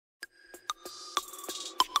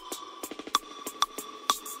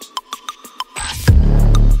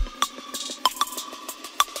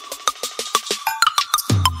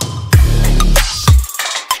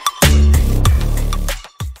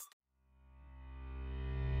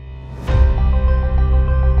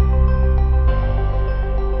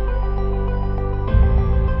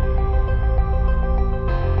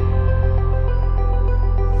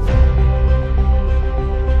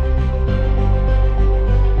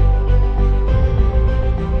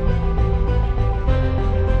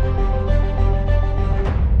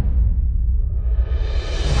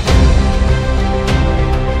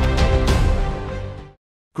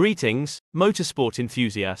Greetings, motorsport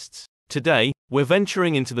enthusiasts. Today, we're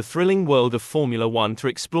venturing into the thrilling world of Formula One to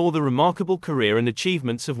explore the remarkable career and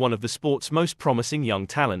achievements of one of the sport's most promising young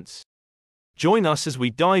talents. Join us as we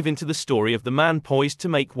dive into the story of the man poised to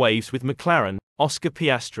make waves with McLaren, Oscar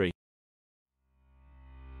Piastri.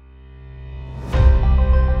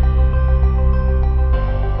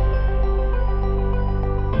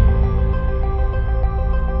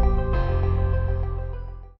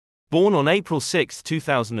 Born on April 6,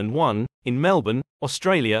 2001, in Melbourne,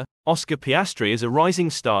 Australia, Oscar Piastri is a rising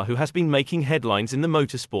star who has been making headlines in the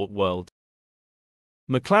motorsport world.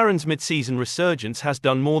 McLaren's mid-season resurgence has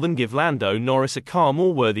done more than give Lando Norris a car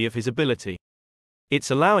more worthy of his ability. It's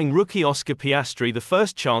allowing rookie Oscar Piastri the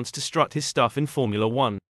first chance to strut his stuff in Formula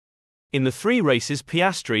One. In the 3 races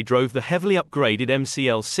Piastri drove the heavily upgraded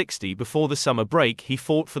McLaren 60 before the summer break. He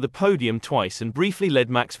fought for the podium twice and briefly led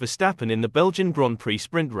Max Verstappen in the Belgian Grand Prix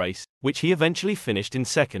sprint race, which he eventually finished in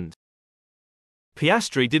second.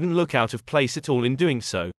 Piastri didn't look out of place at all in doing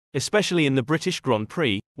so, especially in the British Grand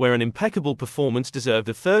Prix, where an impeccable performance deserved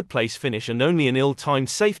a third-place finish and only an ill-timed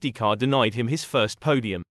safety car denied him his first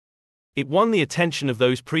podium. It won the attention of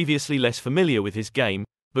those previously less familiar with his game,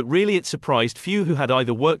 but really it surprised few who had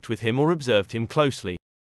either worked with him or observed him closely.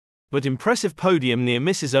 But impressive podium near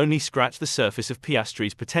misses only scratch the surface of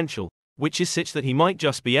Piastri's potential, which is such that he might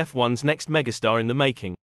just be F1's next megastar in the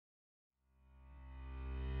making.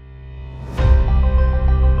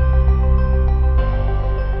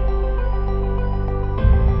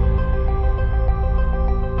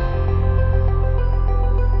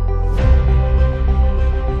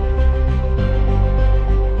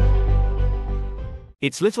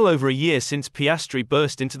 It's little over a year since Piastri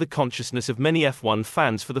burst into the consciousness of many F1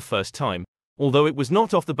 fans for the first time, although it was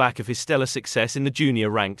not off the back of his stellar success in the junior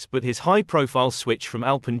ranks but his high-profile switch from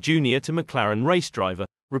Alpine Junior to McLaren race driver,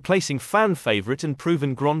 replacing fan favourite and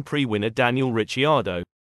proven Grand Prix winner Daniel Ricciardo.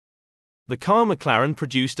 The car McLaren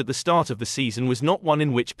produced at the start of the season was not one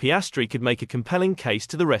in which Piastri could make a compelling case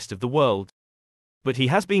to the rest of the world. But he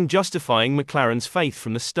has been justifying McLaren's faith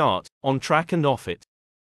from the start, on track and off it.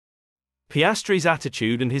 Piastri's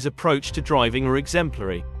attitude and his approach to driving are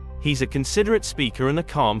exemplary. He's a considerate speaker and a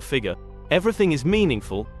calm figure. Everything is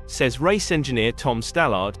meaningful, says race engineer Tom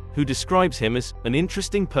Stallard, who describes him as an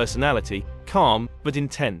interesting personality, calm but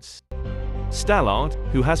intense. Stallard,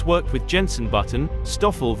 who has worked with Jenson Button,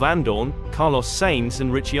 Stoffel Vandoorne, Carlos Sainz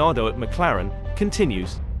and Ricciardo at McLaren,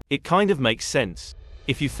 continues, "It kind of makes sense.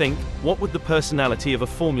 If you think, what would the personality of a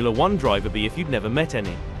Formula One driver be if you'd never met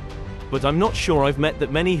any? But I'm not sure I've met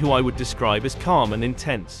that many who I would describe as calm and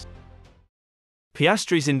intense."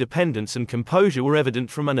 Piastri's independence and composure were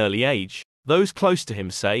evident from an early age, those close to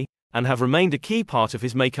him say, and have remained a key part of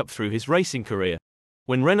his makeup through his racing career.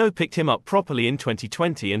 When Renault picked him up properly in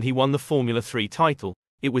 2020 and he won the Formula 3 title,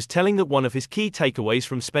 it was telling that one of his key takeaways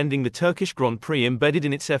from spending the Turkish Grand Prix embedded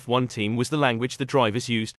in its F1 team was the language the drivers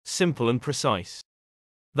used, simple and precise.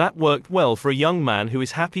 That worked well for a young man who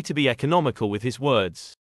is happy to be economical with his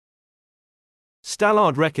words.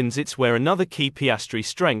 Stallard reckons it's where another key Piastri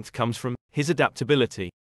strength comes from, his adaptability.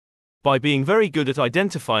 By being very good at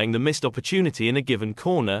identifying the missed opportunity in a given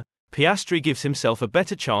corner, Piastri gives himself a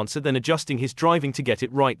better chance at then adjusting his driving to get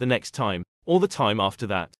it right the next time, or the time after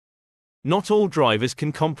that. Not all drivers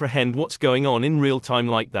can comprehend what's going on in real time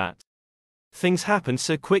like that. Things happen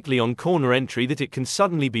so quickly on corner entry that it can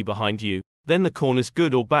suddenly be behind you, then the corner's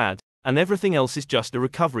good or bad, and everything else is just a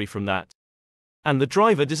recovery from that. And the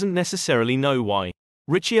driver doesn't necessarily know why.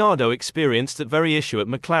 Ricciardo experienced that very issue at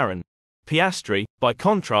McLaren. Piastri, by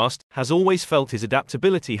contrast, has always felt his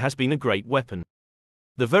adaptability has been a great weapon.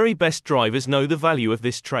 The very best drivers know the value of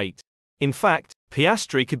this trait. In fact,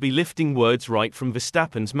 Piastri could be lifting words right from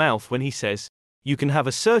Verstappen's mouth when he says, "You can have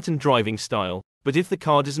a certain driving style, but if the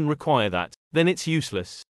car doesn't require that, then it's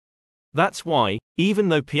useless." That's why, even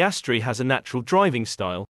though Piastri has a natural driving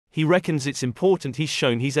style, he reckons it's important he's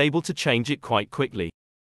shown he's able to change it quite quickly.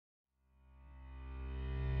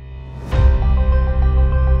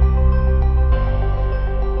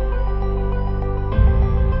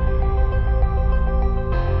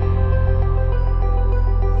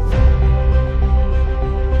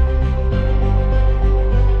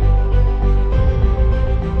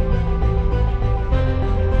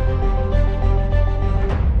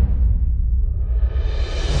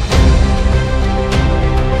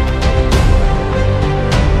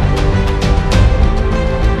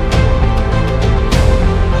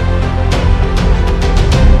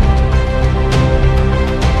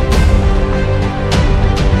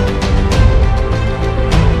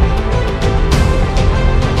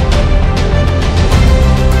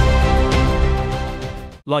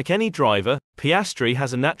 Like any driver, Piastri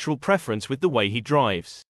has a natural preference with the way he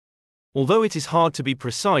drives. Although it is hard to be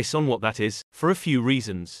precise on what that is, for a few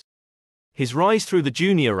reasons. His rise through the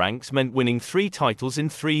junior ranks meant winning 3 titles in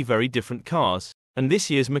 3 very different cars, and this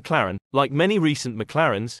year's McLaren, like many recent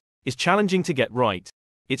McLarens, is challenging to get right.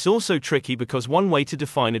 It's also tricky because one way to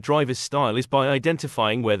define a driver's style is by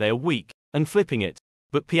identifying where they are weak, and flipping it,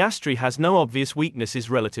 but Piastri has no obvious weaknesses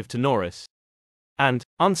relative to Norris. And,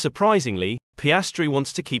 unsurprisingly, Piastri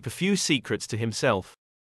wants to keep a few secrets to himself.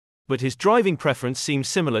 But his driving preference seems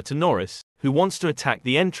similar to Norris, who wants to attack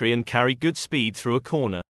the entry and carry good speed through a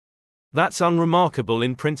corner. That's unremarkable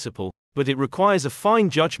in principle, but it requires a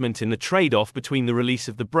fine judgment in the trade-off between the release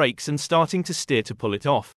of the brakes and starting to steer to pull it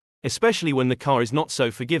off, especially when the car is not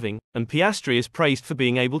so forgiving, and Piastri is praised for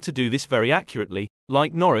being able to do this very accurately,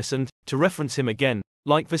 like Norris and, to reference him again,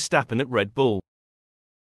 like Verstappen at Red Bull.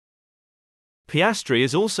 Piastri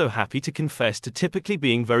is also happy to confess to typically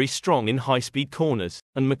being very strong in high-speed corners,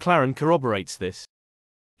 and McLaren corroborates this.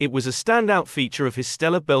 It was a standout feature of his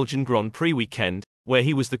stellar Belgian Grand Prix weekend, where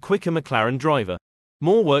he was the quicker McLaren driver.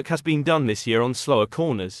 More work has been done this year on slower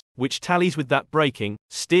corners, which tallies with that braking,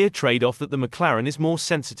 steer trade-off that the McLaren is more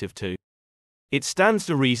sensitive to. It stands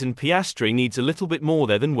to reason Piastri needs a little bit more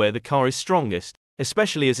there than where the car is strongest,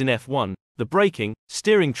 especially as in F1, the braking,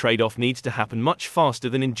 steering trade-off needs to happen much faster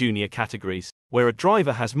than in junior categories, where a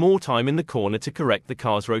driver has more time in the corner to correct the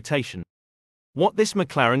car's rotation. What this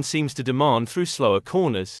McLaren seems to demand through slower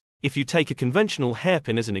corners, if you take a conventional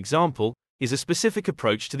hairpin as an example, is a specific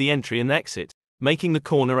approach to the entry and exit, making the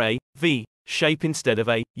corner a V shape instead of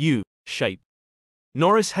a U shape.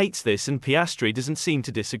 Norris hates this and Piastri doesn't seem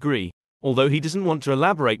to disagree, although he doesn't want to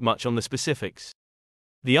elaborate much on the specifics.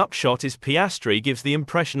 The upshot is Piastri gives the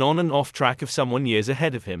impression on and off track of someone years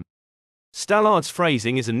ahead of him. Stallard's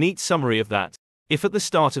phrasing is a neat summary of that. If at the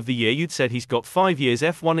start of the year you'd said he's got 5 years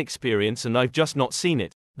F1 experience and I've just not seen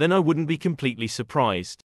it, then I wouldn't be completely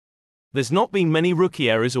surprised. There's not been many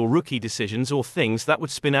rookie errors or rookie decisions or things that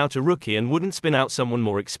would spin out a rookie and wouldn't spin out someone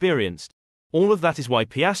more experienced. All of that is why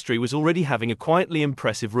Piastri was already having a quietly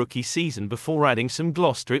impressive rookie season before adding some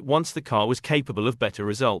gloss to it once the car was capable of better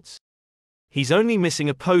results. He's only missing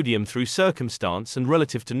a podium through circumstance and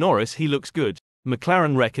relative to Norris he looks good.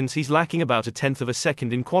 McLaren reckons he's lacking about 1/10 of a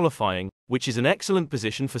second in qualifying, which is an excellent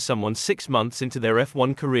position for someone 6 months into their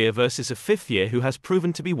F1 career versus a 5th year who has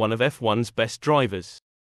proven to be one of F1's best drivers.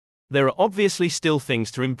 There are obviously still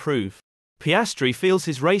things to improve. Piastri feels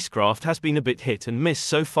his racecraft has been a bit hit and miss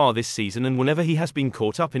so far this season, and whenever he has been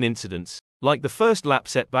caught up in incidents, like the first lap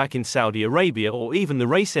setback in Saudi Arabia or even the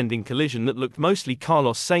race-ending collision that looked mostly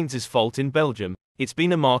Carlos Sainz's fault in Belgium, it's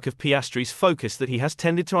been a mark of Piastri's focus that he has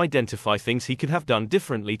tended to identify things he could have done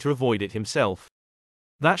differently to avoid it himself.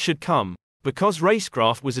 That should come, because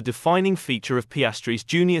racecraft was a defining feature of Piastri's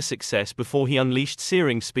junior success before he unleashed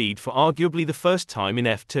searing speed for arguably the first time in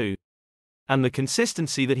F2. And the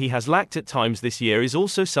consistency that he has lacked at times this year is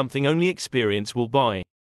also something only experience will buy.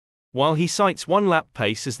 While he cites one-lap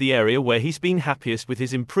pace as the area where he's been happiest with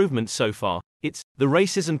his improvements so far, it's the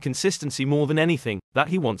races and consistency more than anything that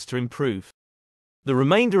he wants to improve. The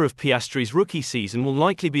remainder of Piastri's rookie season will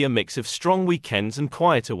likely be a mix of strong weekends and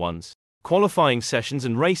quieter ones, qualifying sessions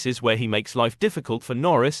and races where he makes life difficult for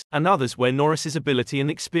Norris, and others where Norris's ability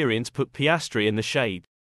and experience put Piastri in the shade.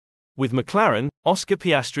 With McLaren, Oscar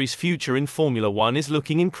Piastri's future in Formula One is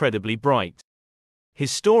looking incredibly bright. His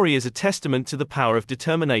story is a testament to the power of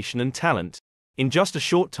determination and talent. In just a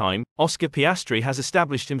short time, Oscar Piastri has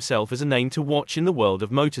established himself as a name to watch in the world of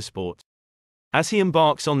motorsport. As he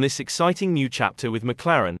embarks on this exciting new chapter with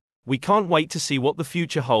McLaren, we can't wait to see what the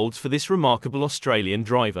future holds for this remarkable Australian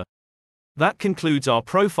driver. That concludes our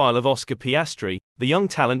profile of Oscar Piastri, the young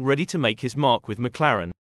talent ready to make his mark with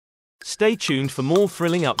McLaren. Stay tuned for more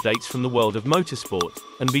thrilling updates from the world of motorsport,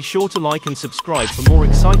 and be sure to like and subscribe for more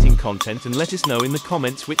exciting content, and let us know in the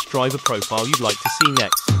comments which driver profile you'd like to see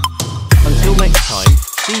next. Until next time,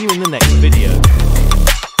 see you in the next video.